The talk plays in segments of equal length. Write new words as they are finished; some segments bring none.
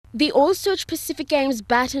The All Search Pacific Games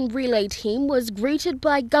Baton relay team was greeted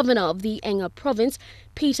by Governor of the Enga Province,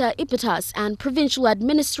 Peter Ipatas, and provincial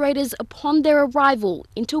administrators upon their arrival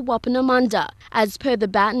into Wapenamanda. As per the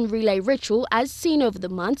Baton relay ritual as seen over the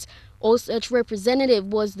months, All Search representative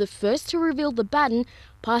was the first to reveal the baton,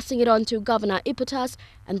 passing it on to Governor Ipatas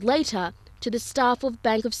and later to the staff of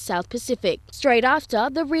Bank of South Pacific. Straight after,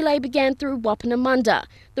 the relay began through Wapenamanda,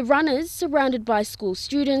 the runners surrounded by school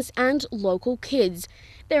students and local kids.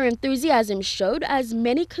 Their enthusiasm showed as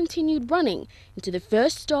many continued running into the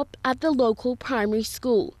first stop at the local primary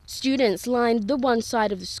school. Students lined the one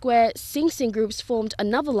side of the square, Sing groups formed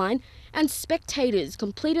another line, and spectators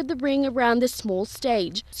completed the ring around the small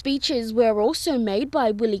stage. Speeches were also made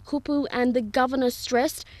by Willie Kupu, and the governor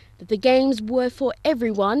stressed that the games were for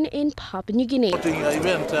everyone in Papua New Guinea. The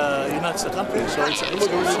event unites the country, so it's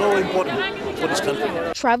so important for this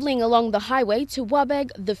country. Travelling along the highway to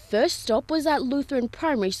Wabeg, the first stop was at Lutheran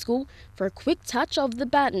Primary School for a quick touch of the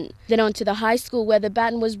baton. Then on to the high school, where the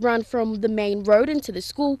baton was run from the main road into the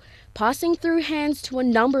school, passing through hands to a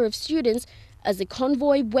number of students as a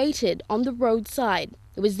convoy waited on the roadside.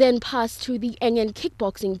 It was then passed to the Engan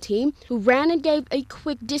kickboxing team, who ran and gave a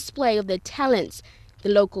quick display of their talents. The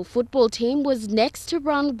local football team was next to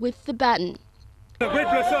run with the baton. A great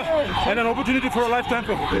pleasure and an opportunity for a lifetime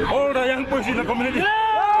for all the young boys in the community.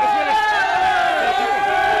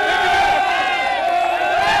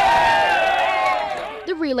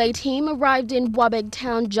 The relay team arrived in Wabeg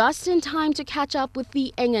town just in time to catch up with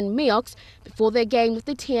the Engan Mioks before their game with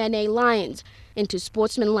the TNA Lions. Into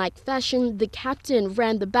sportsmanlike fashion, the captain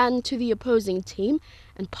ran the baton to the opposing team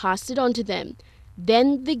and passed it on to them.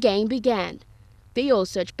 Then the game began. The All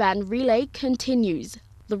Search Baton relay continues.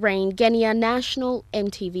 Lorraine Genia, National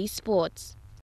EMTV Sports.